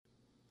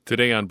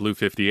Today on Blue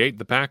 58,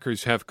 the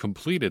Packers have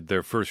completed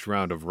their first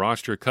round of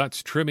roster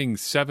cuts, trimming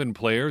 7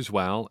 players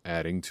while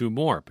adding 2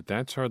 more. But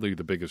that's hardly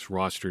the biggest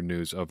roster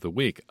news of the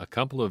week. A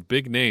couple of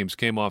big names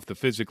came off the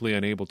physically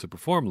unable to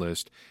perform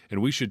list,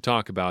 and we should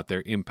talk about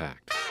their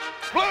impact.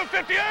 Blue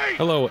 58!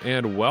 Hello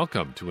and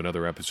welcome to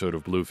another episode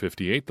of Blue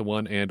 58, the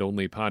one and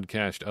only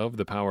podcast of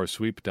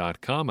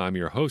thepowersweep.com. I'm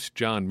your host,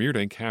 John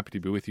Meerdink. Happy to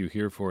be with you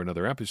here for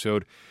another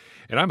episode.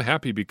 And I'm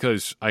happy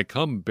because I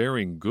come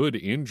bearing good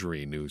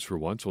injury news for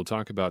once. We'll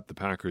talk about the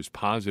Packers'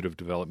 positive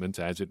developments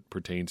as it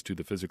pertains to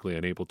the physically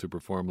unable to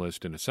perform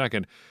list in a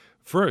second.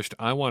 First,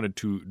 I wanted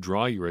to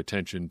draw your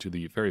attention to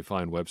the very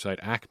fine website,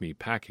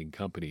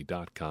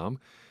 acmepackingcompany.com,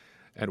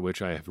 at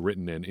which I have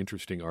written an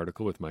interesting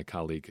article with my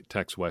colleague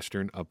Tex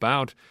Western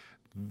about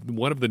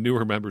one of the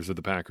newer members of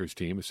the Packers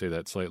team. I say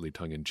that slightly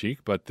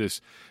tongue-in-cheek, but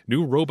this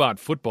new robot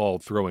football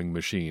throwing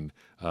machine,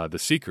 the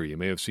Seeker. You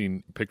may have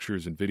seen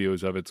pictures and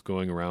videos of it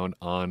going around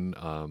on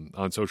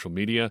social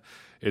media.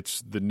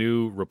 It's the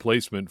new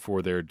replacement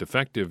for their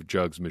defective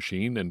Jugs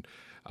machine, and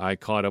I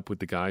caught up with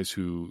the guys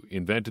who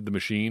invented the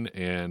machine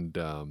and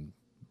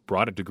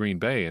brought it to Green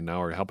Bay, and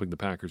now are helping the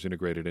Packers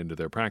integrate it into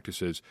their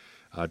practices,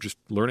 just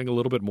learning a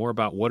little bit more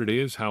about what it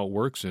is, how it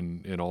works,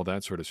 and all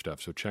that sort of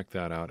stuff. So check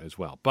that out as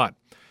well. But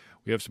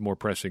we have some more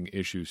pressing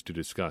issues to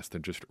discuss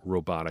than just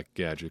robotic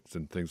gadgets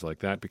and things like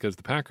that, because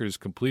the Packers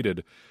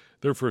completed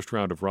their first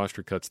round of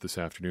roster cuts this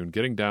afternoon,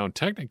 getting down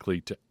technically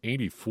to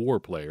 84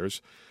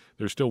 players.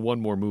 There's still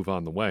one more move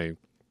on the way,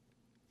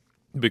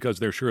 because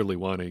they're surely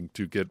wanting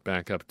to get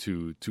back up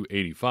to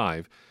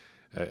 85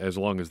 as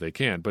long as they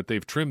can. But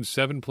they've trimmed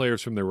 7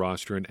 players from their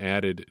roster and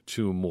added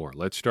 2 more.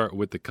 Let's start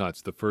with the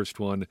cuts. The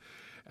first one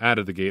out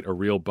of the gate, a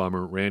real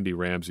bummer, Randy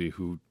Ramsey,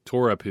 who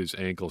tore up his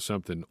ankle,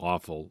 something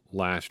awful,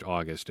 last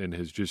August, and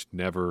has just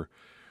never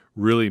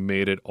really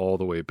made it all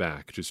the way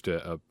back. Just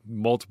a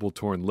multiple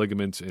torn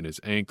ligaments in his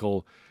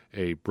ankle,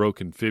 a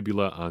broken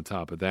fibula on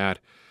top of that.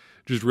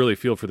 Just really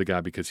feel for the guy,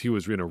 because he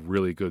was in a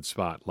really good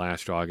spot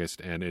last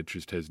August, and it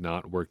just has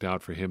not worked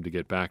out for him to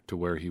get back to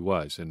where he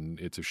was. And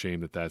it's a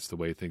shame that that's the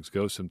way things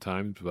go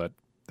sometimes, but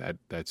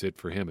that's it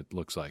for him, it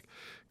looks like.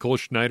 Cole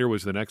Schneider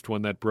was the next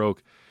one that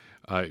broke.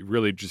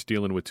 Really just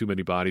dealing with too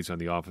many bodies on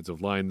the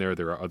offensive line there.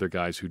 There are other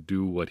guys who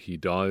do what he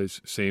does.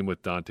 Same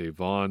with Dante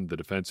Vaughn, the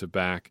defensive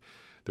back.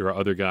 There are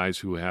other guys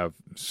who have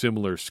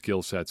similar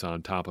skill sets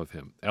on top of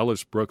him.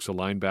 Ellis Brooks, a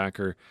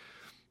linebacker,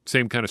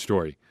 same kind of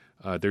story.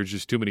 There's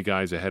just too many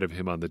guys ahead of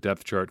him on the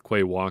depth chart.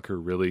 Quay Walker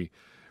really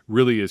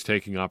is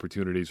taking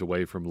opportunities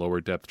away from lower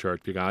depth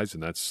chart guys,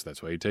 and that's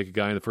why you take a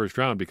guy in the first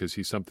round, because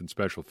he's something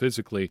special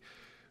physically.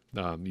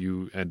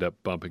 You end up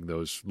bumping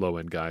those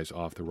low-end guys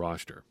off the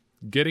roster.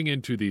 Getting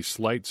into the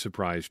slight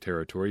surprise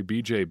territory,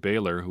 B.J.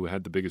 Baylor, who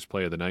had the biggest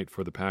play of the night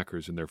for the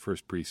Packers in their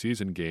first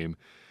preseason game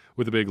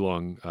with a big,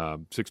 long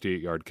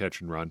 68-yard catch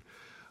and run,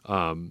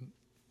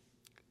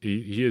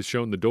 he has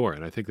shown the door,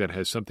 and I think that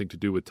has something to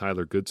do with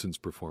Tyler Goodson's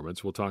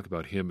performance. We'll talk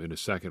about him in a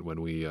second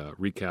when we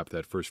recap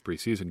that first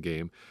preseason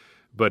game.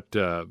 But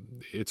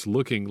it's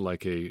looking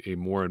like a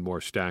more and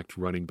more stacked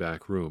running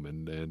back room,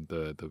 and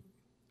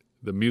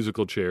the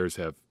musical chairs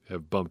have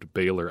bumped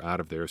Baylor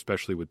out of there,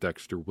 especially with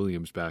Dexter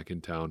Williams back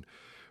in town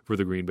for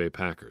the Green Bay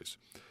Packers.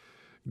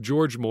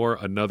 George Moore,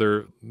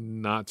 another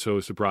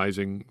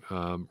not-so-surprising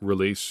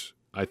release,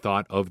 I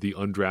thought, of the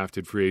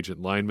undrafted free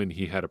agent lineman.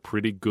 He had a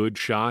pretty good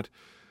shot.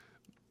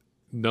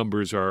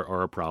 Numbers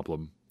are a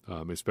problem,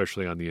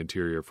 especially on the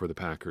interior for the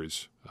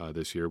Packers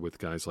this year, with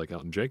guys like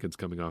Elton Jenkins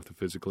coming off the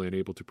physically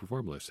unable to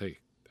perform list. Hey,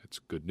 that's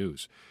good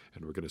news.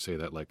 And we're going to say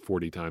that like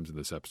 40 times in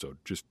this episode.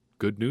 Just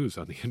good news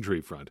on the injury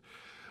front.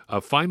 A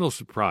final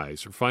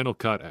surprise, or final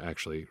cut,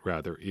 actually,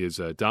 rather,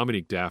 is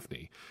Dominique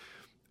Dafney.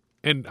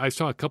 And I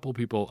saw a couple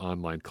people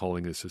online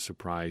calling this a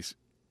surprise.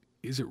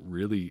 Is it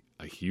really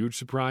a huge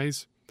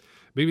surprise?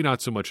 Maybe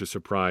not so much a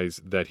surprise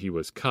that he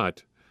was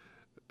cut,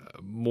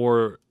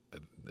 more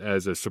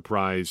as a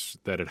surprise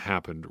that it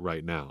happened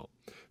right now.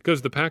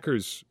 Because the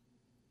Packers,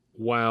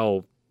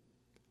 while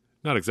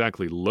not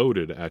exactly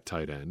loaded at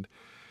tight end,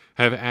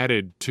 have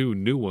added 2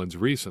 new ones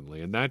recently,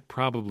 and that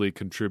probably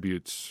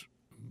contributes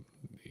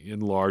in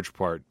large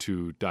part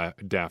to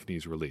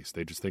Dafney's release.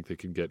 They just think they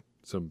can get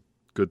some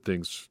good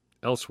things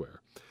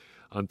elsewhere.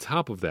 On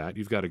top of that,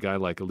 you've got a guy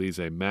like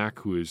Alize Mack,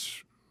 who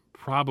is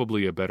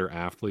probably a better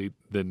athlete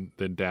than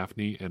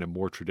Dafney and a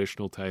more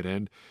traditional tight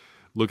end,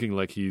 looking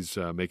like he's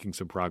making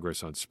some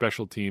progress on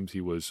special teams.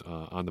 He was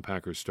on the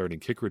Packers'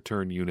 starting kick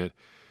return unit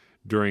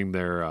during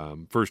their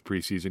first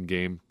preseason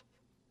game,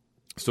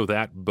 so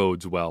that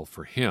bodes well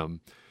for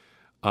him.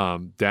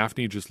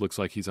 Dafney just looks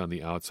like he's on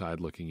the outside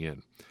looking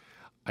in.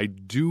 I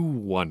do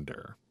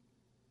wonder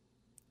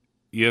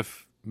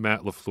if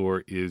Matt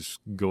LaFleur is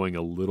going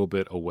a little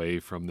bit away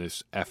from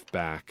this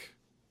F-back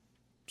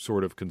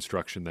sort of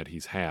construction that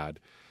he's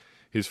had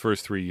his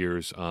first 3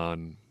 years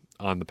on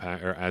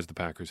the as the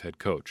Packers head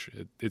coach.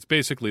 It's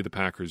basically the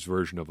Packers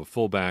version of a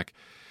fullback.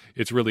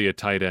 It's really a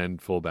tight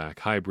end fullback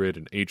hybrid,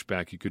 an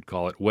H-back you could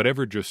call it.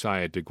 Whatever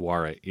Josiah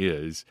DeGuara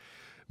is,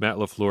 Matt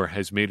LaFleur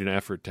has made an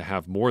effort to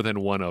have more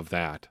than one of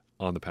that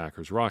on the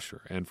Packers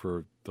roster. And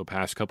for the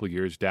past couple of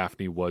years,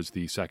 Daphne was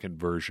the second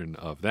version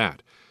of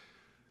that.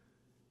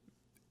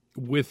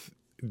 With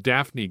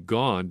Daphne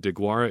gone,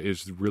 DeGuara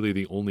is really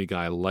the only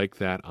guy like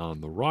that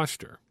on the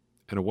roster.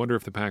 And I wonder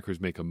if the Packers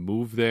make a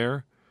move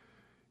there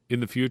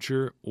in the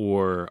future,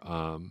 or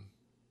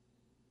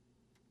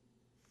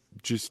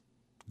just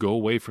go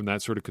away from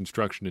that sort of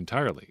construction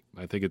entirely.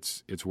 I think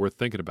it's worth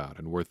thinking about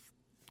and worth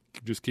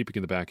just keeping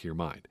in the back of your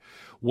mind.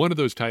 One of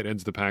those tight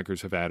ends the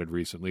Packers have added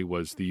recently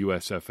was the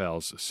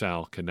USFL's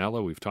Sal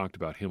Cannella. We've talked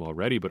about him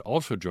already, but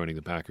also joining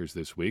the Packers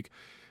this week,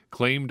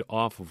 claimed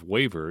off of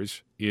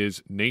waivers,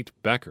 is Nate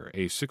Becker,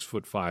 a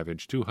 6'5",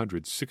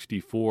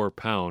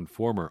 264-pound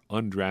former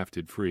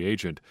undrafted free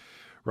agent,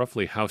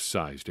 roughly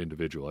house-sized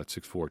individual at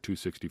 6'4",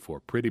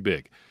 264, pretty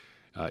big,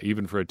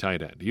 even for a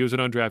tight end. He was an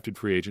undrafted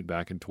free agent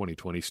back in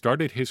 2020,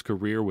 started his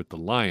career with the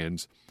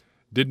Lions,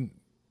 didn't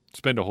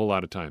spend a whole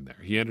lot of time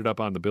there. He ended up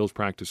on the Bills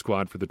practice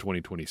squad for the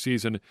 2020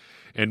 season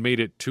and made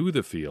it to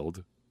the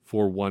field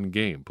for one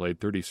game,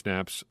 played 30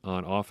 snaps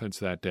on offense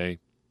that day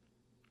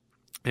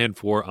and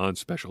 4 on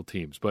special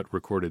teams, but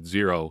recorded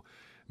 0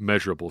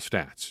 measurable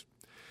stats.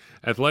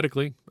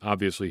 Athletically,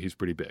 obviously, he's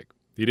pretty big.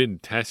 He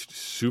didn't test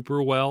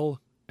super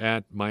well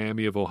at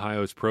Miami of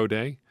Ohio's Pro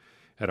Day,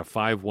 at a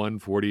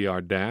 5'1",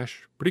 40-yard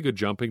dash. Pretty good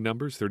jumping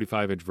numbers,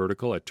 35-inch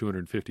vertical at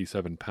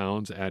 257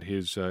 pounds at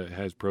his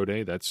Pro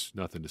Day. That's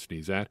nothing to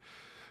sneeze at.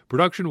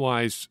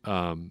 Production-wise,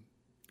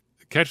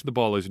 catching the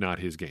ball is not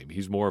his game.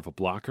 He's more of a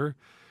blocker.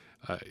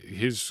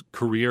 His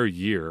career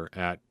year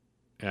at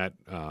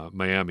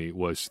Miami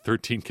was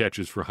 13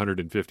 catches for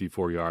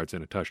 154 yards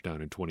and a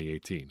touchdown in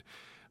 2018.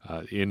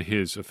 In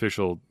his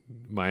official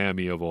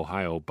Miami of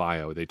Ohio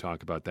bio, they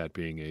talk about that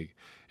being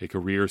a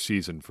career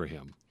season for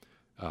him.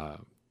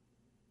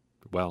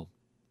 Well,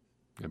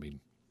 I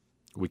mean,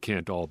 we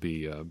can't all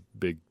be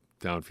big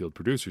downfield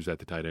producers at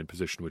the tight end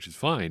position, which is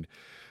fine,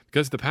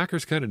 because the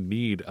Packers kind of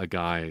need a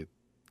guy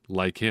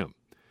like him.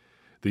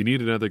 They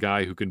need another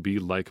guy who can be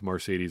like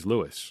Mercedes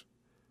Lewis.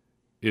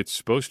 It's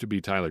supposed to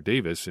be Tyler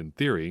Davis in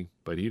theory,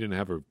 but he didn't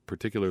have a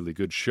particularly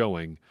good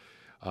showing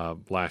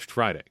last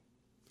Friday.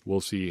 We'll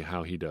see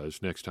how he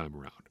does next time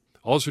around.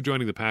 Also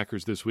joining the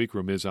Packers this week,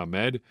 Ramiz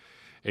Ahmed,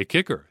 a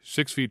kicker,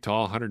 6 feet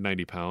tall,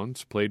 190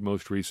 pounds, played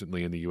most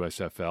recently in the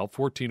USFL,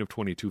 14 of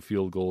 22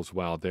 field goals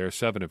while there,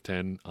 7 of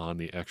 10 on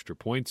the extra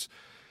points.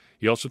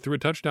 He also threw a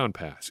touchdown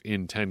pass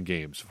in 10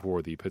 games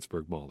for the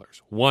Pittsburgh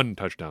Maulers. 1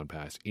 touchdown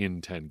pass in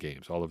 10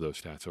 games, all of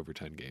those stats over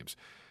 10 games.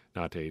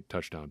 Not a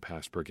touchdown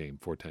pass per game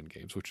for 10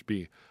 games, which would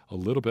be a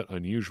little bit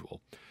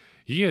unusual.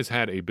 He has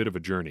had a bit of a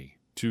journey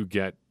to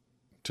get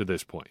to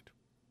this point.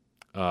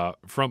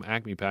 From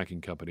Acme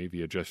Packing Company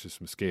via Justice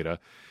Mosqueda,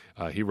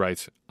 he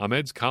writes,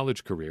 Ahmed's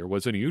college career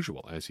was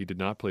unusual as he did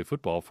not play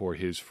football for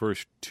his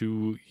first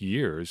 2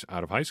 years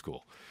out of high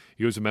school.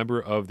 He was a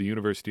member of the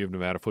University of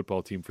Nevada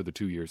football team for the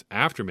 2 years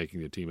after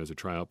making the team as a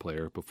tryout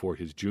player before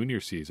his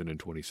junior season in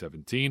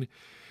 2017.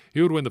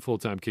 He would win the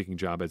full-time kicking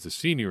job as a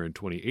senior in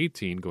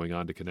 2018, going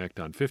on to connect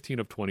on 15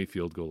 of 20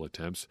 field goal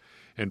attempts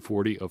and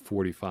 40 of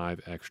 45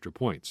 extra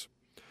points.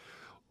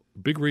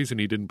 Big reason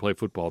he didn't play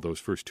football those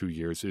first 2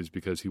 years is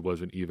because he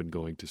wasn't even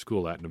going to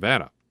school at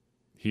Nevada.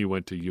 He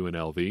went to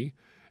UNLV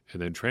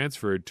and then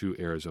transferred to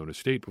Arizona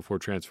State before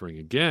transferring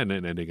again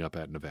and ending up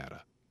at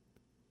Nevada.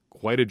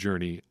 Quite a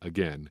journey,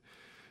 again,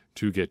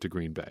 to get to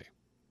Green Bay.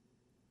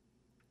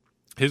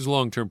 His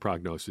long-term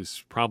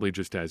prognosis probably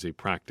just as a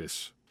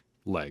practice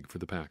leg for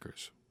the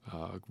Packers.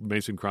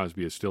 Mason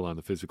Crosby is still on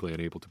the physically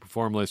unable to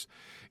perform list.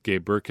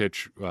 Gabe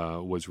Brkic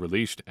was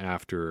released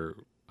after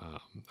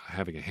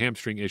having a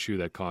hamstring issue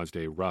that caused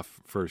a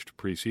rough first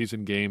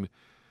preseason game.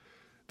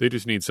 They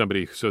just need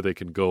somebody so they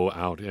can go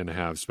out and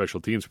have special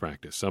teams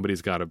practice.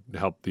 Somebody's got to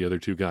help the other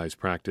 2 guys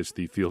practice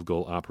the field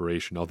goal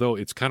operation. Although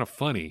it's kind of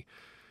funny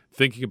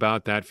thinking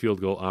about that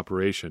field goal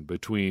operation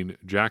between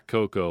Jack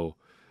Coco,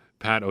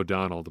 Pat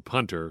O'Donnell, the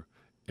punter,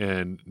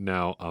 and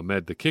now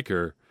Ahmed, the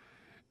kicker.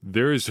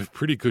 There is a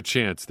pretty good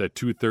chance that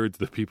 2/3 of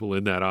the people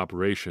in that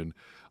operation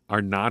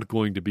are not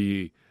going to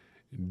be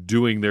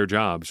doing their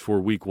jobs for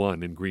week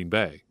 1 in Green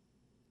Bay.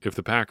 If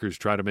the Packers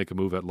try to make a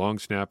move at long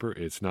snapper,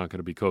 it's not going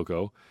to be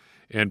Coco.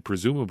 And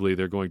presumably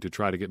they're going to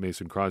try to get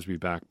Mason Crosby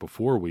back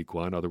before week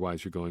 1.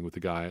 Otherwise, you're going with a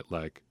guy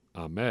like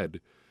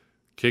Ahmed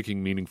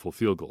kicking meaningful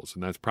field goals.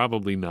 And that's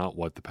probably not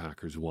what the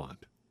Packers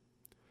want.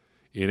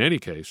 In any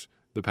case,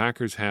 the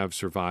Packers have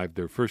survived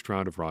their first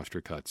round of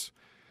roster cuts.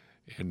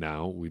 And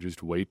now we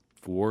just wait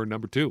for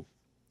number 2.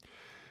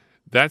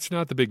 That's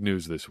not the big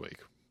news this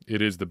week.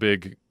 It is the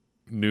big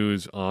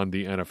news on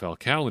the NFL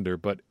calendar,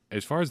 but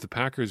as far as the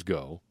Packers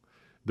go,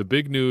 the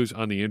big news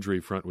on the injury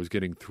front was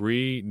getting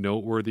 3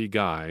 noteworthy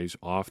guys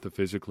off the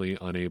physically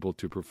unable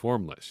to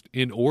perform list.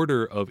 In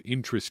order of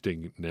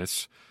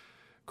interestingness,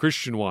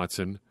 Christian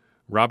Watson,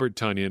 Robert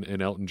Tonyan,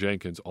 and Elton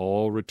Jenkins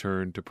all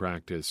returned to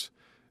practice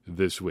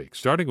this week.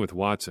 Starting with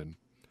Watson,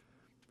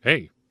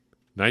 hey,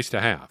 nice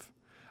to have.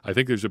 I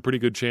think there's a pretty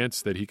good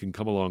chance that he can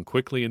come along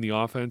quickly in the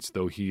offense,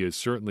 though he is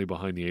certainly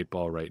behind the 8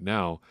 ball right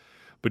now.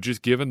 But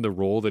just given the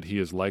role that he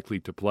is likely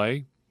to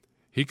play,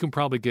 he can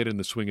probably get in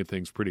the swing of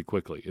things pretty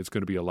quickly. It's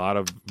going to be a lot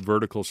of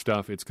vertical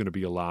stuff. It's going to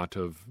be a lot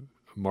of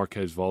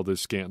Marquez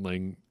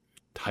Valdes-Scantling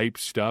type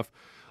stuff.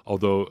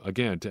 Although,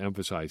 again, to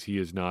emphasize, he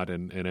is not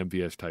an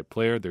MVS type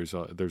player. There's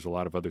a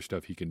lot of other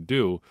stuff he can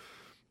do.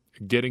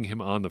 Getting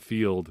him on the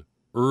field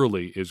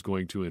early is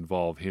going to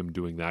involve him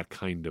doing that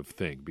kind of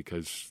thing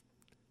because,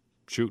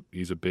 shoot,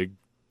 he's a big,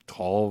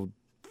 tall,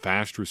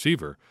 fast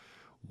receiver.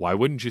 Why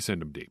wouldn't you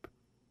send him deep?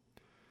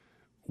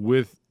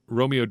 With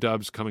Romeo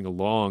Doubs coming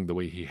along the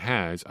way he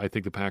has, I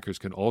think the Packers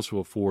can also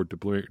afford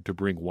to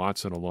bring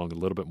Watson along a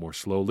little bit more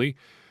slowly,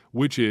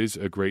 which is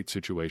a great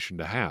situation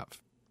to have.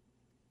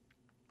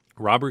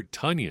 Robert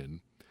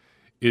Tonyan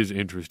is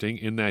interesting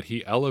in that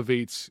he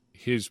elevates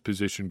his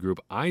position group,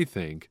 I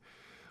think,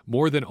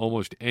 more than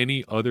almost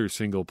any other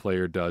single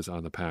player does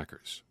on the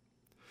Packers.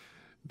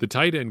 The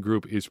tight end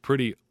group is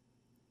pretty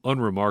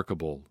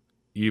unremarkable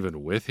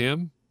even with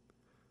him,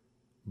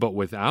 but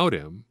without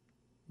him,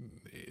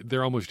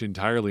 they're almost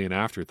entirely an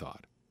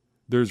afterthought.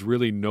 There's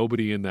really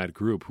nobody in that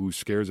group who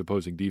scares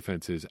opposing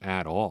defenses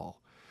at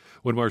all.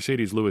 When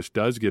Marcedes Lewis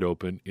does get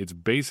open, it's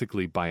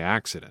basically by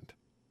accident.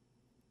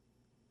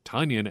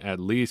 Tonyan at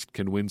least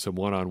can win some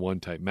one-on-one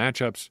type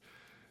matchups.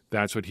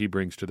 That's what he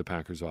brings to the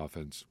Packers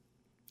offense,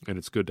 and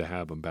it's good to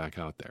have him back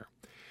out there.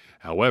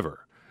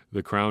 However,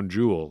 the crown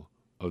jewel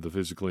of the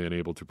physically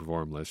unable to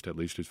perform list, at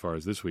least as far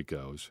as this week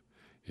goes,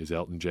 is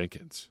Elgton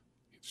Jenkins.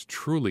 It's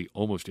truly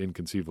almost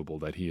inconceivable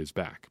that he is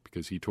back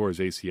because he tore his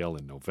ACL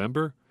in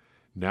November.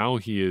 Now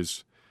he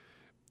is,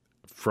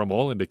 from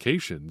all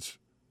indications,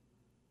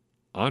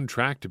 on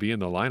track to be in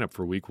the lineup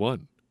for week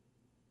 1.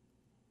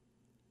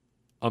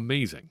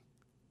 Amazing.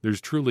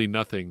 There's truly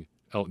nothing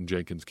Elgton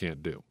Jenkins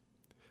can't do.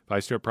 If I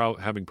start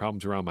having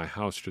problems around my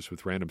house just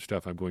with random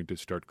stuff, I'm going to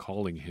start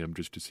calling him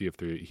just to see if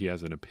he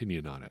has an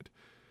opinion on it.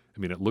 I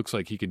mean, it looks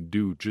like he can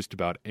do just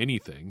about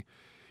anything.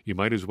 You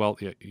might as well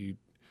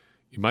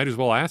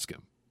ask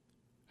him.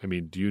 I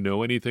mean, do you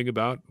know anything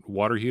about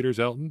water heaters,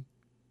 Elton?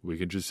 We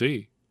can just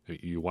see.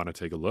 You want to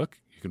take a look?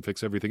 You can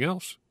fix everything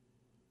else.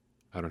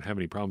 I don't have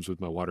any problems with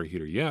my water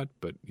heater yet,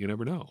 but you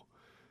never know.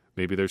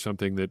 Maybe there's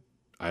something that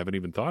I haven't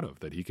even thought of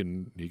that he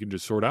can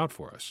just sort out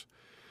for us.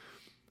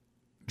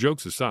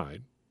 Jokes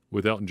aside,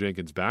 with Elgton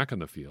Jenkins back on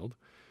the field,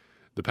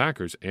 the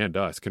Packers and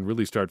us can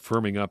really start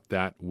firming up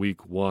that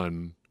week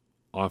 1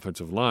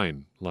 offensive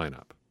line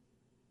lineup.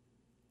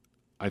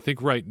 I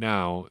think right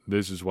now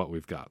this is what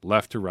we've got.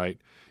 Left to right,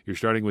 you're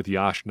starting with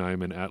Yosh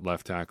Nijman at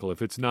left tackle.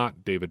 If it's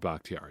not David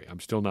Bakhtiari, I'm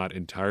still not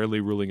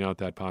entirely ruling out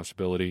that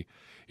possibility.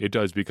 It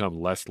does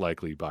become less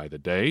likely by the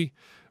day,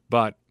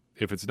 but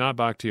if it's not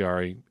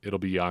Bakhtiari, it'll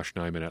be Yosh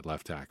Nijman at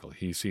left tackle.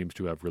 He seems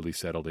to have really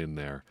settled in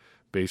there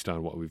based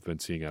on what we've been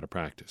seeing out of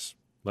practice.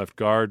 Left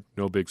guard,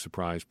 no big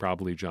surprise,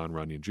 probably John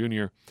Runyon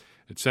Jr.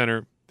 At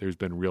center, there's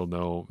been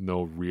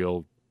no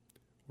real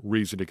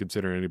reason to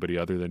consider anybody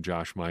other than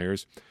Josh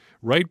Myers.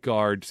 Right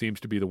guard seems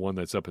to be the one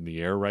that's up in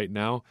the air right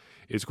now.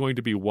 It's going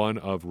to be one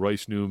of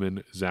Royce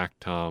Newman, Zach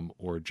Tom,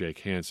 or Jake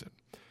Hansen.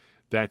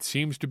 That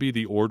seems to be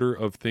the order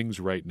of things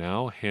right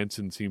now.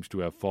 Hansen seems to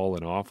have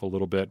fallen off a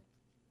little bit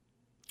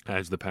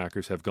as the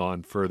Packers have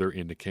gone further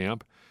into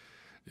camp.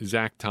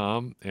 Zach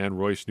Tom and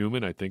Royce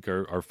Newman, I think,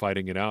 are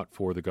fighting it out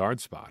for the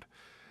guard spot.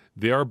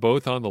 They are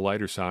both on the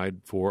lighter side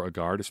for a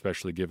guard,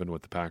 especially given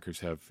what the Packers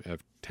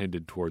have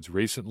tended towards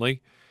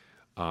recently.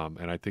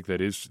 And I think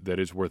that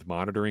is worth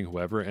monitoring,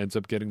 whoever ends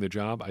up getting the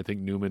job. I think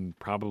Newman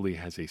probably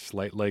has a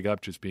slight leg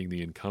up just being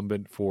the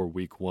incumbent for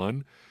week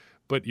 1.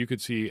 But you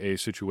could see a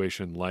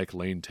situation like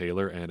Lane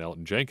Taylor and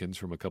Elgton Jenkins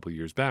from a couple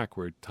years back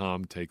where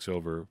Tom takes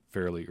over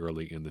fairly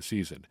early in the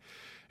season.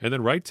 And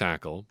then right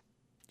tackle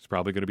is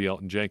probably going to be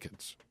Elgton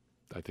Jenkins.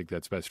 I think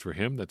that's best for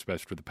him. That's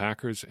best for the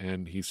Packers.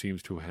 And he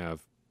seems to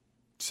have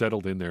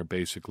settled in there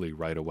basically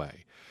right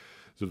away.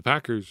 So the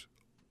Packers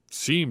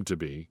seem to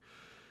be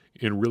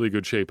in really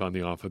good shape on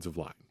the offensive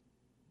line.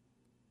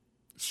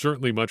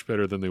 Certainly much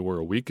better than they were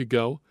a week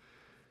ago.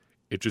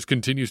 It just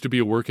continues to be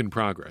a work in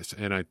progress.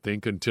 And I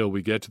think until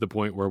we get to the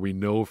point where we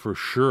know for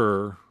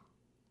sure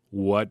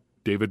what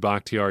David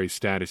Bakhtiari's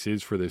status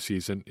is for this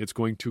season, it's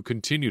going to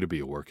continue to be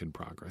a work in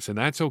progress. And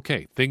that's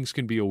okay. Things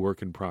can be a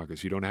work in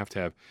progress. You don't have to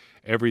have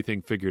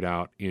everything figured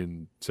out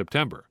in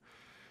September.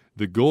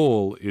 The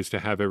goal is to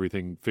have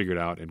everything figured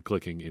out and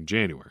clicking in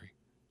January.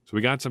 So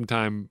we got some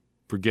time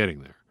for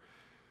getting there.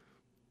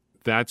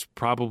 That's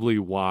probably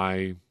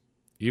why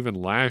even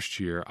last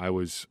year I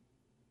was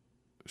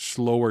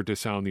slower to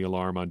sound the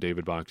alarm on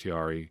David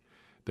Bakhtiari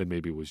than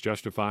maybe was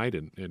justified.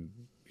 And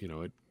you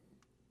know,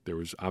 there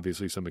was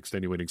obviously some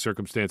extenuating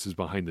circumstances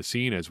behind the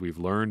scene. As we've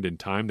learned in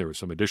time, there were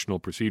some additional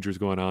procedures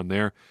going on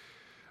there.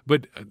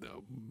 But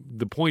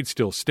the point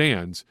still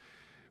stands.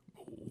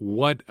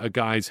 What a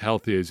guy's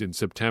health is in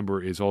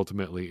September is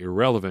ultimately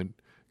irrelevant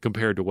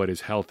compared to what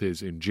his health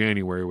is in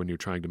January when you're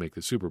trying to make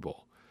the Super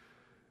Bowl.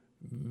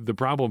 The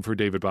problem for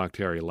David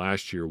Bakhtiari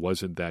last year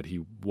wasn't that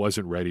he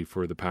wasn't ready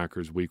for the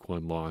Packers' Week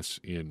 1 loss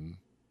in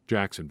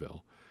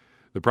Jacksonville.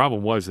 The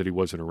problem was that he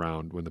wasn't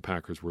around when the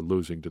Packers were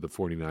losing to the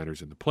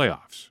 49ers in the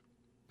playoffs.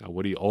 Now,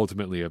 would he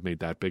ultimately have made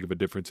that big of a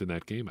difference in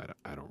that game?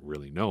 I don't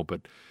really know.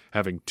 But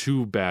having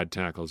two bad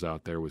tackles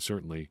out there was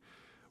certainly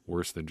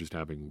worse than just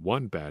having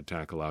one bad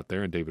tackle out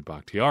there and David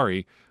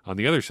Bakhtiari on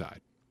the other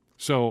side.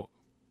 So,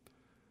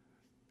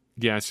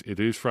 yes, it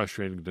is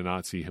frustrating to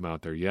not see him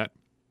out there yet.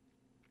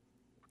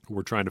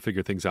 We're trying to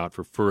figure things out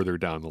for further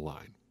down the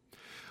line.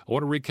 I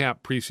want to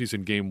recap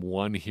preseason game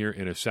 1 here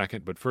in a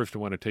second, but first I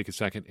want to take a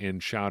second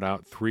and shout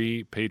out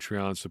 3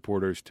 Patreon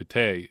supporters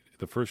today.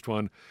 The first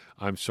one,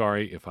 I'm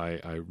sorry if I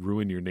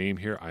ruin your name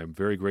here. I am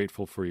very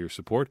grateful for your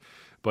support,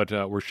 but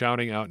we're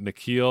shouting out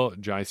Nikhil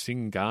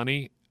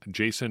Jaisingani,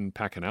 Jason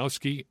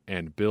Pakanowski,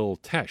 and Bill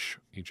Tesh,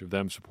 each of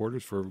them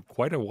supporters for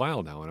quite a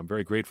while now, and I'm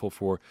very grateful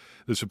for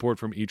the support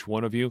from each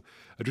one of you.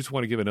 I just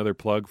want to give another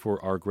plug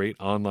for our great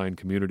online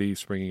community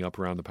springing up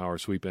around the Power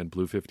Sweep and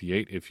Blue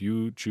 58. If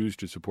you choose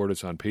to support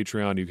us on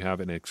Patreon, you have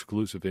an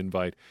exclusive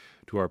invite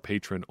to our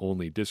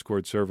patron-only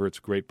Discord server. It's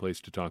a great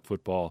place to talk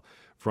football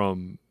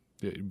from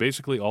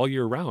basically all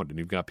year round, and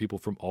you've got people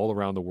from all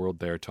around the world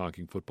there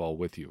talking football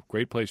with you.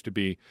 Great place to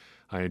be.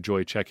 I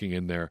enjoy checking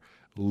in there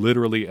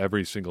literally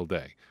every single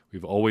day.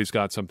 We've always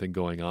got something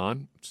going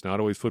on. It's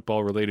not always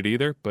football related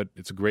either, but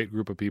it's a great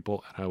group of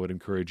people, and I would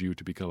encourage you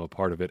to become a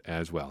part of it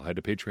as well. Head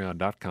to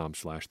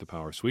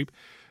patreon.com/thepowersweep.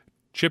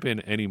 Chip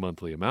in any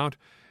monthly amount,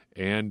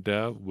 and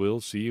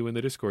we'll see you in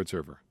the Discord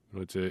server.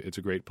 It's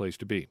a great place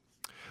to be.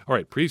 All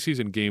right,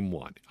 preseason game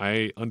 1.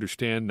 I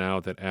understand now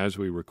that as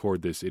we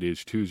record this, it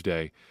is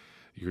Tuesday.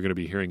 You're going to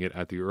be hearing it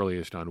at the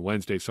earliest on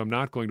Wednesday, so I'm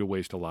not going to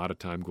waste a lot of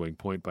time going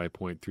point by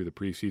point through the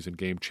preseason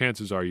game.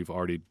 Chances are you've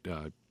already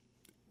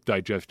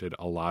digested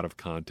a lot of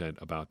content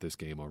about this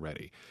game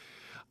already.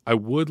 I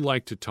would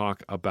like to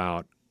talk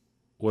about,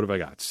 what have I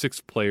got?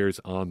 6 players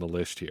on the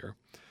list here,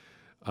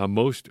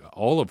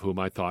 all of whom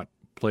I thought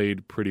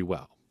played pretty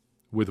well,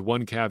 with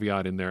one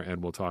caveat in there,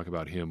 and we'll talk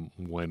about him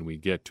when we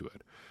get to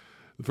it.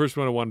 The first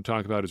one I want to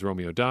talk about is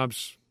Romeo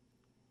Doubs.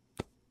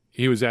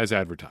 He was as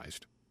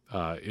advertised.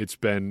 It's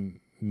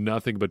been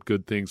nothing but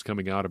good things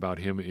coming out about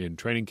him in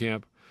training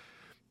camp.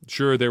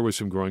 Sure, there was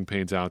some growing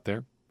pains out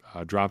there.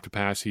 Dropped a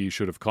pass he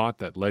should have caught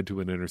that led to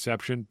an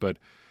interception, but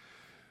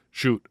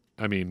shoot,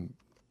 I mean,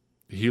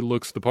 he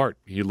looks the part.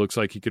 He looks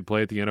like he could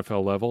play at the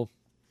NFL level.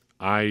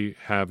 I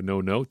have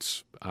no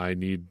notes. I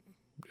need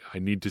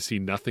to see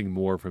nothing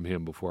more from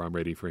him before I'm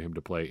ready for him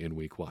to play in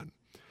week 1.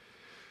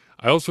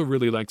 I also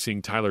really like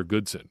seeing Tyler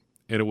Goodson.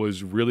 And it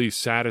was really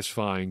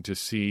satisfying to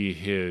see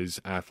his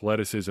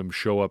athleticism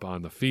show up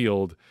on the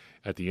field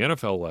at the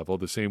NFL level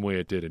the same way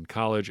it did in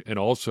college, and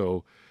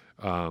also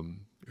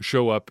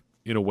show up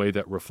in a way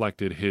that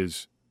reflected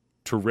his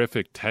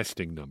terrific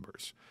testing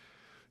numbers.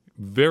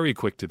 Very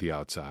quick to the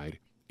outside,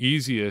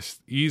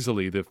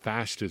 easily the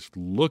fastest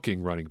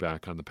looking running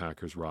back on the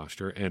Packers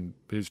roster, and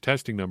his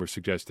testing numbers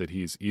suggest that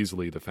he's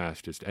easily the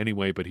fastest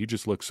anyway, but he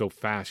just looks so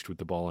fast with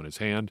the ball in his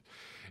hand.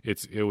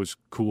 It was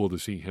cool to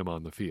see him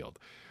on the field.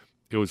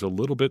 It was a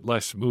little bit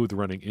less smooth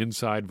running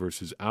inside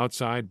versus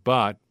outside,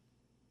 but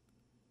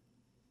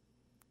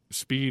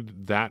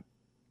speed that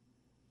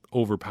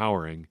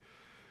overpowering.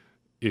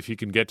 If he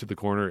can get to the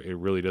corner, it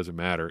really doesn't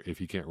matter if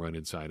he can't run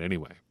inside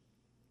anyway.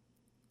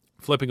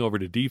 Flipping over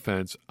to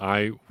defense,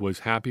 I was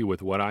happy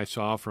with what I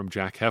saw from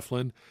Jack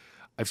Heflin.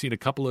 I've seen a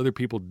couple other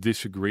people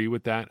disagree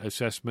with that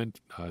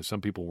assessment.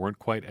 Some people weren't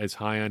quite as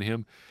high on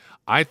him.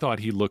 I thought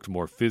he looked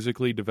more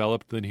physically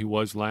developed than he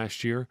was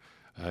last year.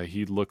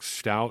 He looked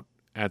stout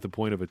at the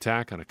point of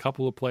attack on a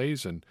couple of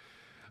plays, and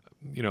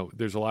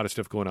there's a lot of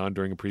stuff going on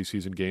during a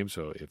preseason game,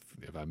 so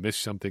if I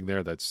missed something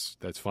there, that's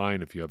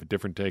fine. If you have a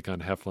different take on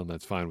Heflin,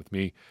 that's fine with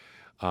me.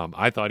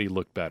 I thought he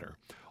looked better.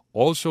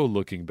 Also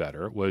looking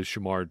better was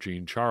Shamar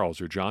Jean-Charles,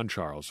 or John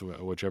Charles,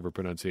 whichever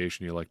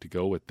pronunciation you like to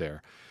go with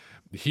there.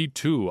 He,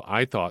 too,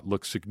 I thought,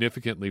 looked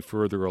significantly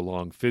further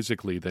along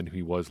physically than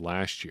he was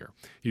last year.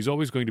 He's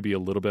always going to be a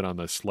little bit on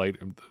the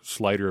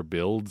slighter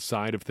build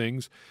side of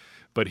things,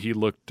 but he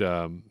looked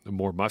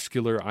more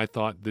muscular, I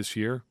thought, this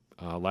year.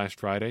 Last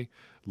Friday,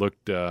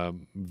 looked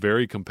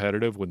very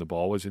competitive when the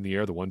ball was in the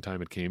air the one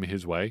time it came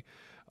his way.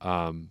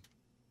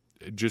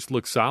 It just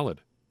looked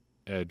solid.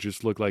 It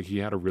just looked like he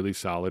had a really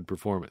solid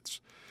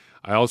performance.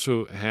 I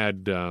also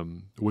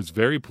was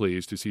very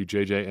pleased to see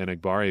J.J.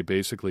 Enagbare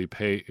basically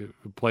play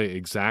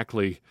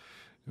exactly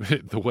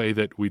the way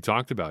that we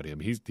talked about him.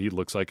 He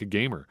looks like a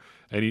gamer,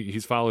 and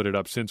he's followed it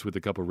up since with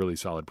a couple of really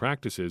solid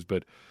practices,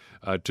 but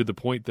to the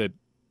point that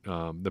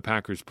the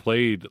Packers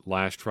played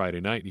last Friday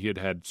night, he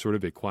had sort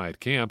of a quiet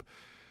camp.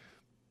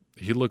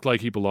 He looked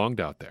like he belonged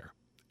out there.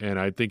 And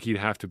I think he'd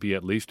have to be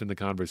at least in the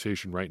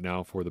conversation right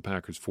now for the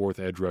Packers' 4th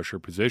edge rusher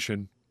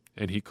position,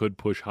 and he could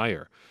push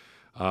higher.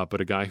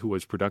 But a guy who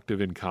was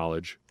productive in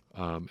college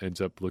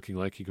ends up looking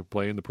like he could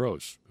play in the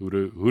pros.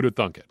 Who'd have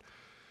thunk it?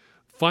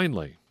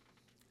 Finally,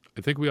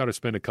 I think we ought to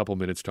spend a couple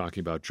minutes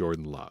talking about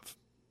Jordan Love.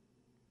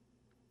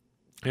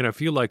 And I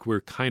feel like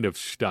we're kind of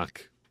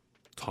stuck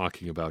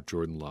talking about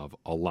Jordan Love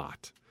a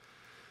lot.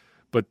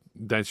 But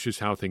that's just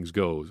how things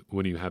go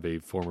when you have a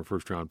former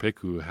first-round pick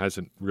who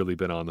hasn't really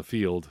been on the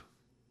field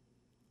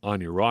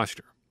on your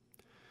roster.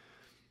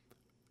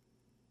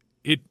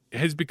 It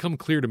has become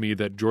clear to me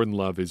that Jordan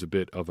Love is a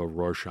bit of a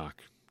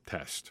Rorschach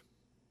test.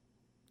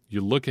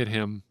 You look at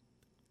him,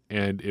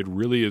 and it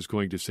really is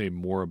going to say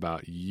more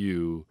about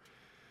you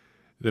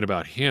than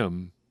about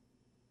him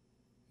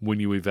when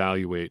you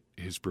evaluate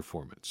his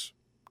performance.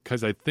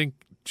 Because I think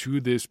to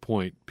this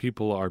point,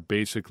 people are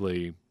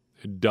basically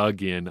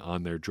dug in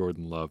on their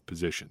Jordan Love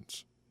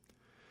positions.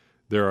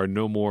 There are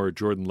no more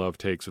Jordan Love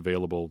takes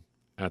available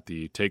at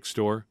the take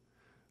store.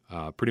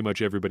 Pretty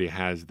much everybody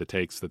has the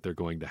takes that they're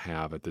going to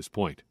have at this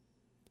point.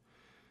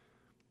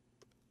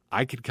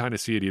 I could kind of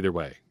see it either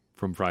way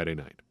from Friday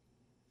night.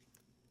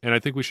 And I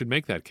think we should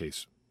make that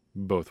case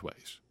both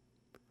ways.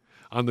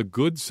 On the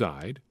good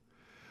side,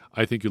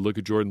 I think you look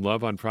at Jordan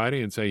Love on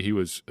Friday and say he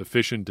was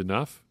efficient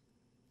enough.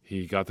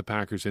 He got the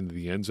Packers into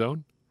the end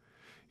zone.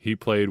 He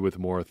played with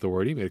more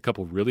authority, made a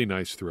couple really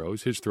nice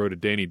throws. His throw to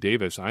Danny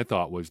Davis, I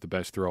thought, was the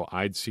best throw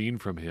I'd seen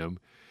from him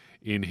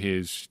in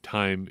his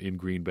time in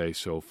Green Bay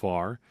so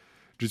far,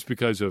 just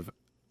because of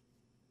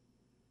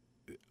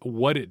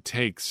what it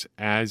takes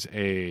as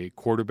a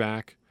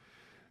quarterback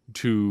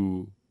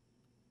to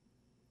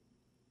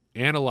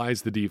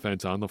analyze the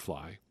defense on the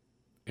fly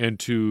and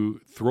to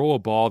throw a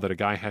ball that a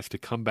guy has to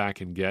come back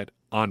and get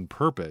on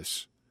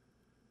purpose.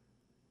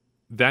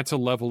 That's a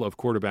level of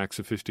quarterback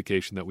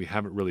sophistication that we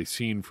haven't really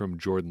seen from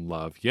Jordan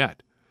Love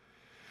yet.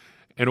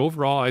 And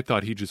overall, I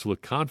thought he just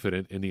looked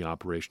confident in the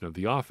operation of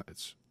the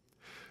offense.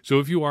 So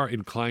if you are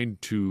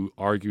inclined to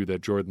argue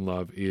that Jordan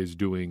Love is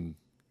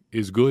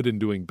good and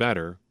doing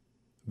better,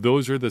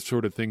 those are the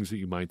sort of things that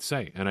you might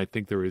say. And I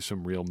think there is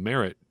some real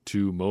merit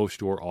to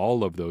most or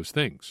all of those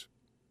things.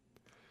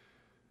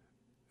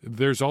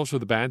 There's also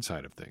the bad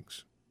side of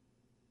things.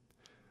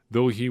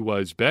 Though he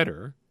was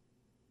better,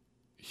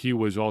 he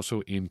was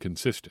also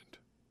inconsistent.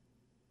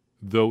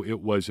 Though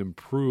it was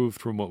improved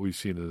from what we've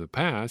seen in the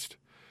past,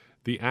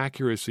 the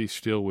accuracy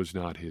still was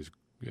not his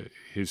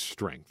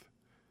strength.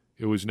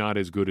 It was not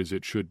as good as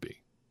it should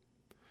be.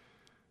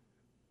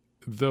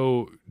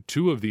 Though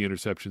 2 of the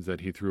interceptions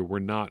that he threw were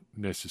not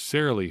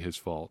necessarily his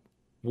fault,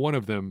 one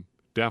of them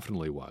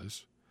definitely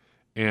was.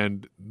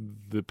 And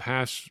the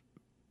pass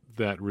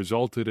that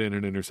resulted in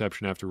an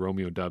interception after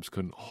Romeo Doubs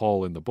couldn't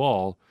haul in the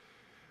ball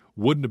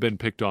wouldn't have been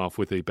picked off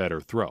with a better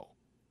throw.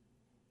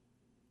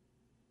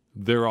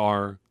 There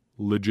are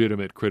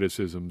legitimate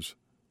criticisms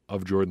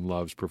of Jordan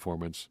Love's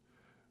performance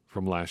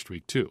from last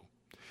week too.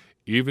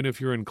 Even if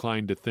you're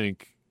inclined to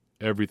think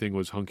everything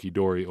was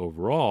hunky-dory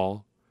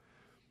overall,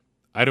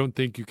 I don't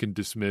think you can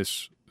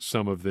dismiss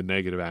some of the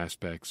negative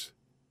aspects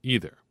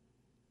either.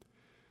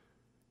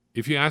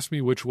 If you ask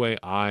me which way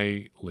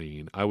I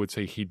lean, I would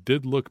say he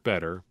did look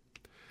better,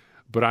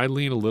 but I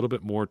lean a little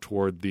bit more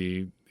toward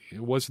it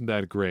wasn't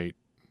that great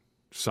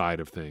side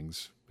of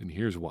things, and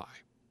here's why.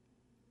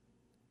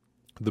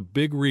 The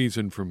big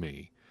reason for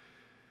me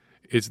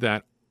is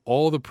that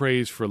all the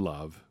praise for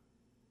Love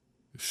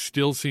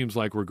still seems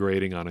like we're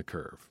grading on a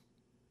curve.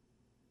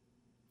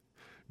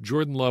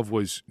 Jordan Love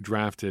was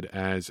drafted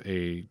as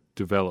a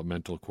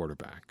developmental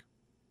quarterback.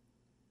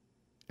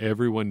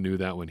 Everyone knew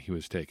that when he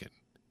was taken.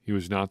 He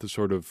was not the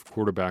sort of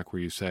quarterback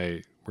where you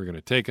say, we're going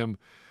to take him,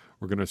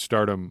 we're going to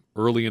start him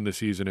early in the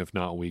season, if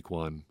not week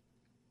 1,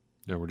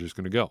 and we're just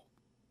going to go.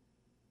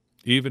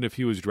 Even if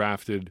he was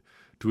drafted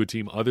to a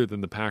team other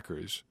than the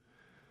Packers,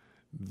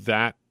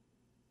 that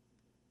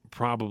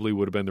probably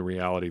would have been the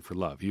reality for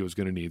Love. He was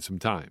going to need some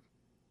time.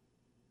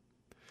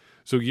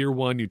 So year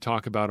 1, you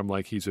talk about him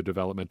like he's a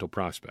developmental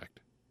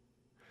prospect.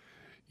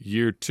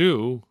 Year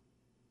 2,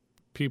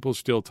 people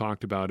still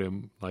talked about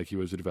him like he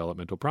was a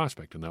developmental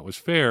prospect, and that was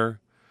fair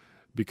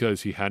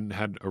because he hadn't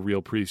had a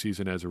real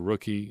preseason as a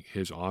rookie.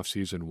 His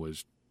offseason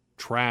was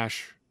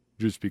trash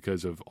just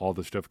because of all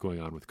the stuff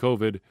going on with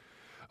COVID.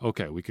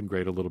 Okay, we can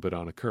grade a little bit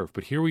on a curve.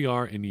 But here we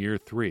are in year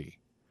 3.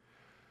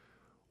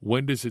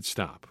 When does it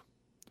stop?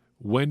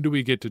 When do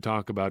we get to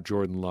talk about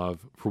Jordan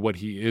Love for what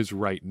he is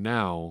right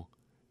now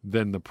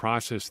than the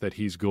process that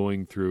he's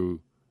going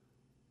through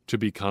to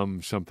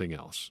become something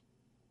else?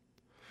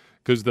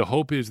 Because the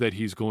hope is that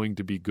he's going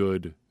to be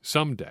good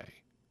someday.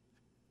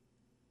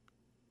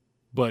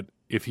 But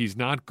if he's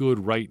not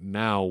good right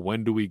now,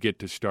 when do we get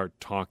to start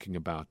talking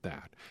about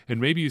that? And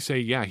maybe you say,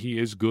 yeah, he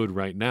is good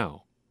right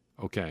now.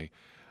 Okay.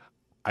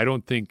 I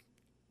don't think,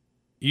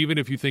 even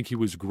if you think he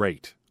was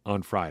great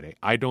on Friday,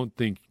 I don't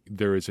think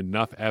there is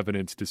enough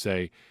evidence to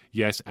say,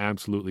 yes,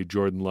 absolutely,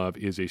 Jordan Love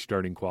is a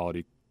starting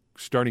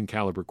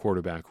caliber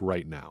quarterback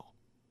right now.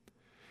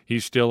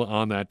 He's still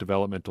on that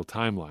developmental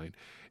timeline.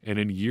 And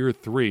in year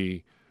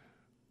 3,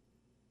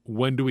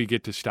 when do we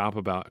get to stop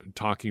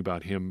talking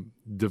about him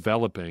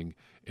developing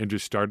and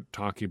just start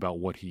talking about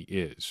what he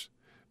is?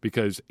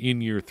 Because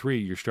in year 3,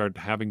 you start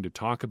having to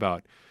talk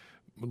about,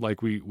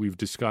 like we've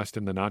discussed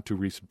in the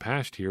not-too-recent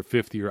past here,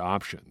 fifth-year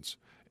options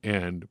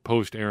and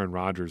post-Aaron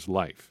Rodgers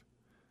life.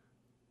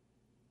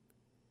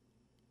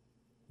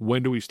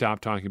 When do we stop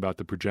talking about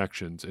the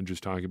projections and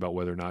just talking about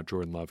whether or not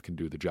Jordan Love can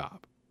do the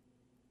job?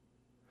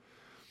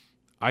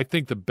 I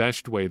think the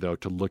best way, though,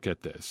 to look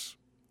at this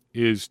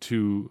is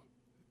to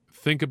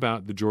think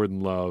about the Jordan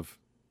Love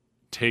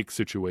take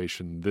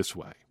situation this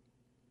way.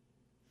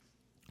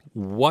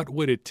 What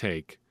would it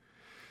take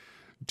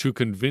to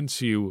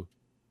convince you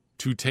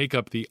to take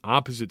up the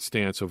opposite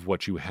stance of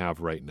what you have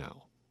right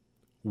now?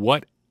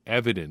 What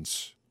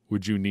evidence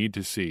would you need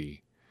to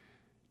see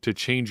to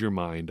change your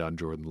mind on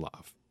Jordan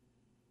Love?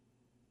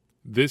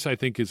 This, I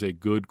think, is a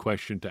good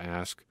question to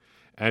ask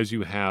as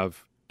you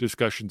have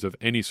discussions of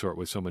any sort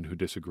with someone who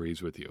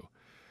disagrees with you.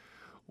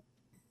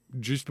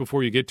 Just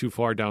before you get too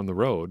far down the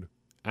road,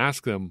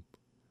 ask them,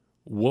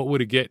 what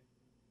would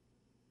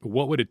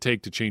it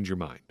take to change your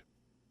mind?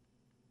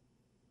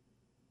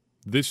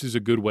 This is a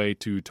good way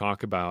to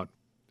talk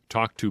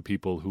to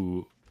people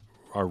who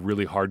are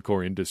really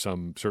hardcore into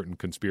some certain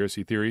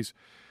conspiracy theories,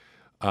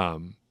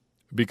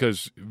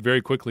 because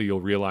very quickly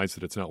you'll realize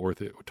that it's not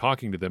worth it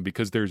talking to them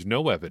because there's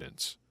no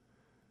evidence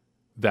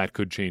that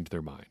could change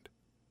their mind.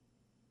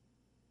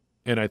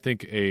 And I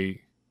think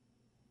a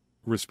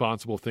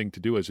responsible thing to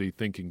do as a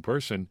thinking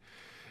person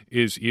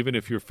is, even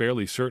if you're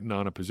fairly certain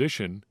on a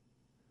position,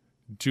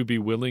 to be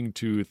willing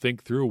to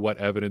think through what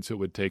evidence it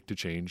would take to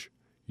change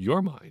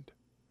your mind.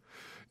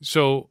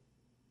 So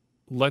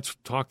let's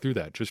talk through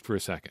that just for a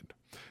second.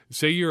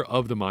 Say you're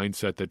of the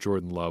mindset that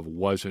Jordan Love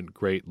wasn't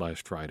great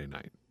last Friday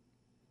night.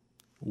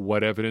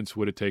 What evidence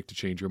would it take to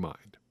change your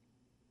mind?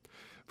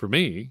 For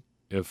me,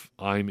 if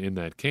I'm in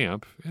that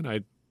camp, and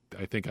I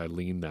think I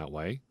lean that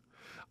way,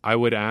 I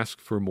would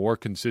ask for more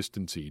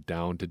consistency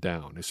down to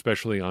down,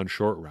 especially on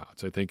short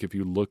routes. I think if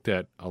you looked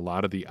at a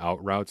lot of the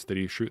out routes that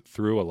he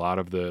threw, a lot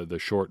of the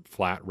short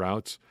flat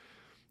routes,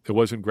 it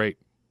wasn't great.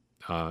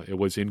 It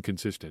was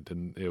inconsistent,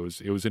 and it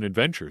was an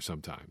adventure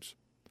sometimes.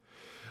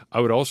 I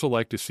would also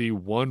like to see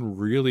one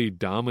really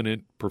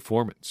dominant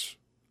performance.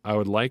 I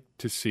would like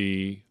to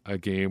see a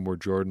game where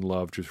Jordan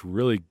Love just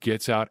really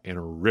gets out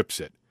and rips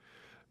it.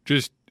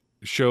 Just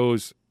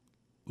shows,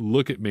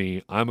 look at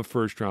me, I'm a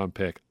first-round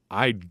pick.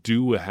 I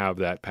do have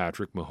that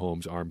Patrick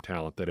Mahomes arm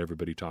talent that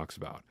everybody talks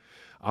about.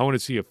 I want to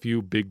see a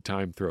few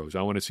big-time throws.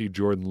 I want to see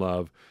Jordan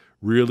Love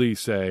really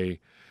say,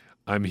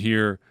 I'm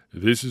here,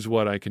 this is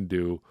what I can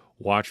do.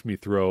 Watch me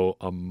throw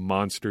a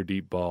monster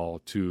deep ball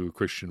to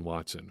Christian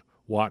Watson.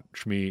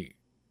 Watch me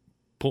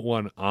put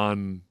one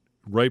on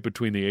right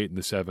between the 8 and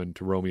the 7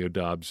 to Romeo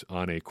Doubs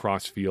on a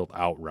cross-field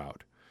out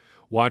route.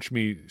 Watch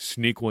me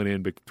sneak one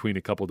in between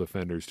a couple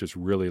defenders, just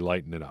really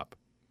lighten it up.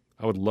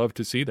 I would love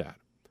to see that.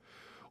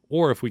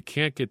 Or if we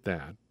can't get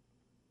that,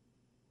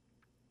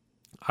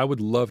 I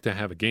would love to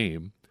have a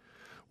game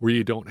where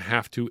you don't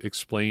have to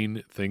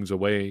explain things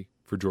away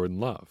for Jordan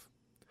Love.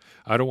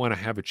 I don't want to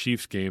have a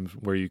Chiefs game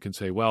where you can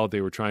say, well,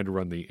 they were trying to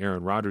run the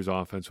Aaron Rodgers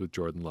offense with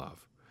Jordan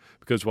Love.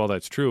 Because while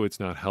that's true, it's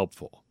not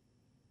helpful.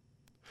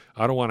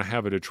 I don't want to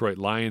have a Detroit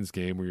Lions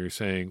game where you're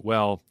saying,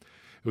 well,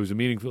 it was a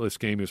meaningless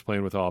game, he was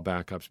playing with all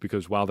backups,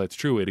 because while that's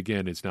true, it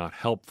again is not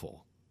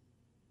helpful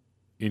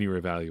in your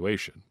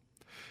evaluation.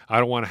 I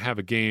don't want to have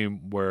a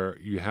game where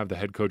you have the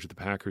head coach of the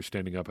Packers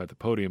standing up at the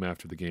podium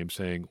after the game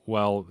saying,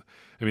 well,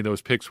 I mean,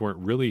 those picks weren't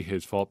really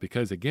his fault,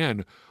 because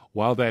again,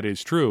 while that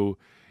is true,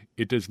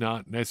 it does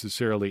not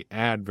necessarily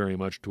add very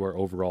much to our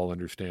overall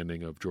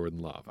understanding of Jordan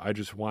Love. I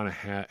just want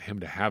him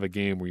to have a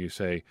game where you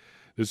say,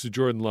 this is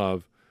Jordan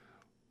Love.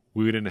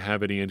 We didn't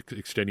have any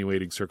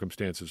extenuating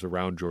circumstances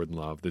around Jordan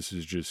Love. This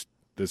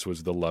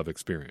was the Love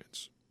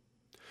experience.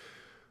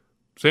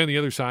 Say on the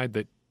other side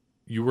that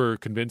you were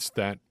convinced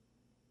that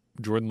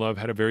Jordan Love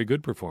had a very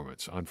good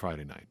performance on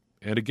Friday night.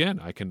 And again,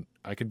 I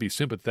can be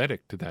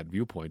sympathetic to that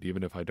viewpoint,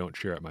 even if I don't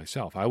share it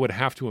myself. I would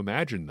have to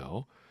imagine,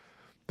 though,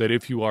 that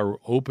if you are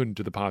open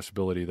to the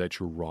possibility that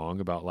you're wrong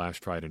about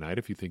last Friday night,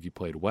 if you think he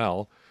played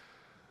well,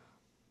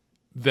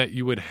 that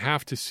you would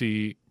have to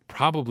see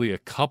probably a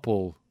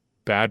couple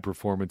bad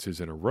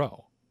performances in a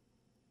row.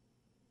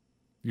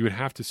 You would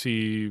have to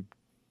see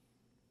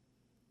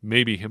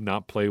maybe him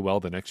not play well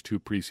the next 2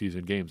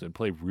 preseason games and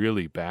play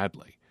really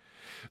badly.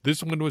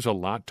 This one was a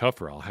lot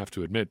tougher, I'll have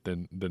to admit,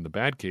 than the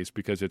bad case,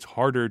 because it's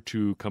harder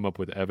to come up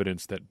with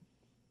evidence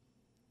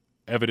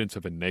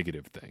of a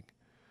negative thing.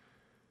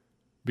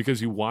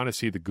 Because you want to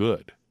see the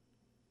good,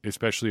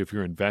 especially if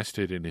you're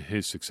invested in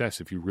his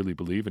success, if you really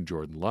believe in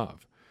Jordan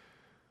Love.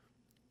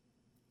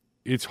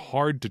 It's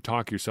hard to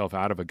talk yourself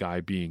out of a guy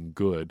being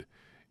good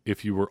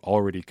if you were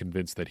already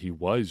convinced that he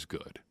was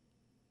good.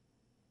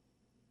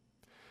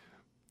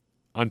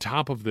 On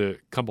top of the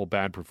couple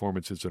bad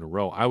performances in a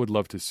row, I would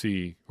love to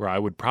see, or I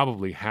would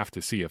probably have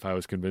to see, if I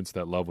was convinced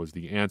that Love was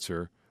the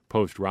answer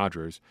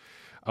post-Rodgers,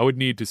 I would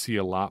need to see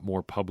a lot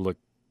more public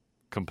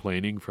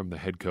complaining from the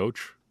head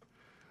coach.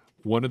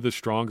 One of the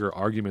stronger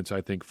arguments,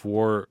 I think,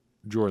 for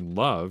Jordan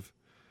Love,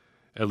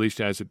 at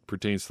least as it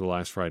pertains to the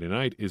last Friday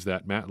night, is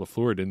that Matt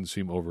LaFleur didn't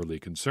seem overly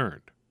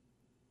concerned.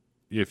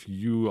 If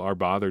you are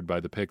bothered by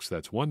the picks,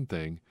 that's one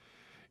thing.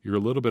 You're a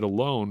little bit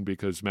alone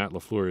because Matt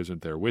LaFleur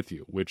isn't there with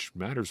you, which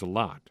matters a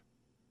lot.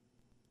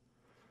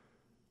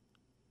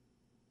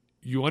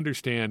 You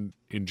understand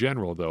in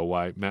general, though,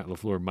 why Matt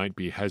LaFleur might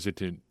be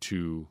hesitant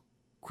to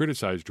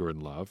criticize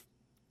Jordan Love.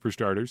 For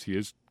starters, he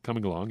is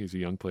coming along. He's a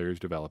young player. He's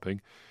developing.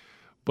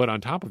 But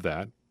on top of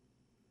that,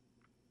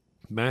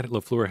 Matt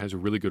LaFleur has a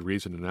really good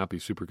reason to not be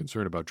super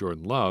concerned about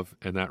Jordan Love,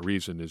 and that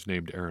reason is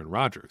named Aaron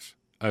Rodgers.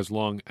 As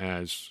long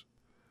as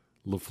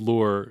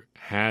LaFleur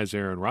has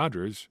Aaron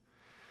Rodgers,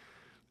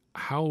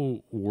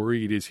 how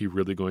worried is he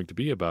really going to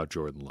be about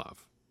Jordan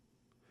Love?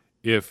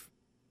 If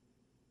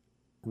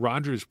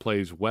Rodgers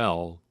plays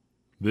well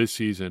this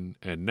season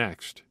and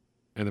next,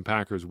 and the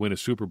Packers win a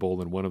Super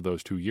Bowl in one of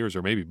those 2 years,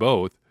 or maybe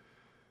both,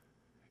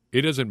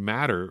 it doesn't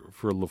matter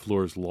for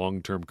LaFleur's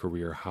long-term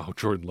career how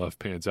Jordan Love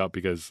pans out,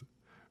 because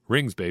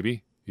rings,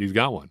 baby. He's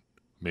got one.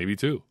 Maybe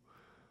two.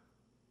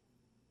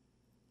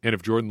 And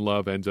if Jordan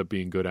Love ends up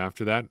being good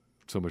after that,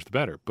 so much the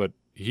better. But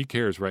he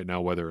cares right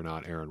now whether or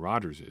not Aaron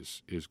Rodgers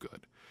is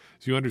good.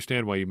 So you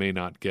understand why you may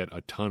not get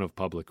a ton of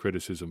public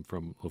criticism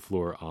from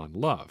LaFleur on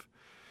Love.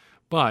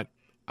 But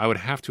I would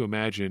have to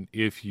imagine,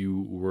 if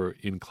you were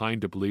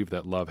inclined to believe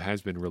that Love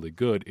has been really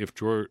good, if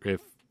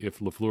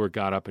LaFleur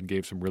got up and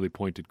gave some really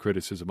pointed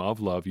criticism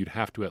of Love, you'd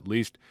have to at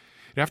least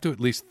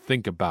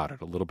think about it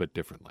a little bit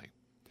differently.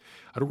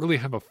 I don't really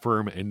have a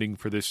firm ending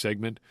for this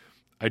segment.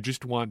 I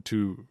just want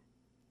to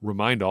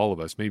remind all of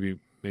us, maybe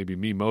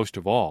me most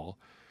of all,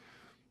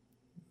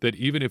 that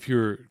even if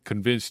you're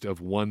convinced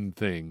of one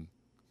thing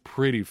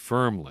pretty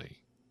firmly,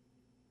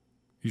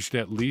 you should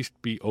at least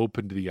be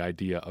open to the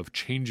idea of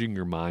changing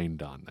your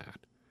mind on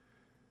that.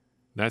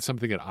 That's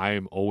something that I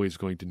am always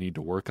going to need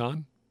to work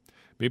on.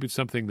 Maybe it's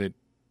something that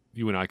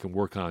you and I can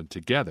work on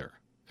together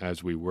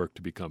as we work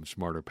to become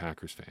smarter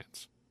Packers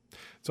fans.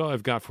 That's all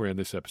I've got for you in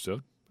this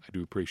episode. I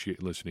do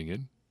appreciate listening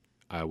in.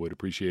 I would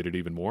appreciate it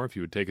even more if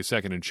you would take a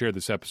second and share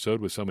this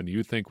episode with someone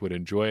you think would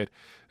enjoy it.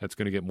 That's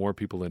going to get more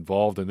people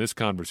involved in this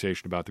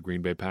conversation about the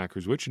Green Bay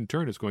Packers, which in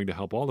turn is going to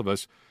help all of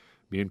us,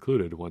 me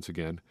included, once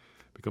again,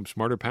 become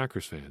smarter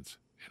Packers fans.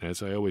 And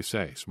as I always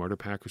say, smarter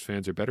Packers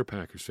fans are better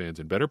Packers fans,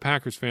 and better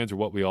Packers fans are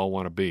what we all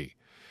want to be.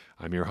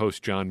 I'm your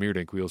host, John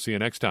Meerdink. We'll see you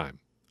next time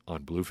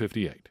on Blue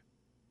 58.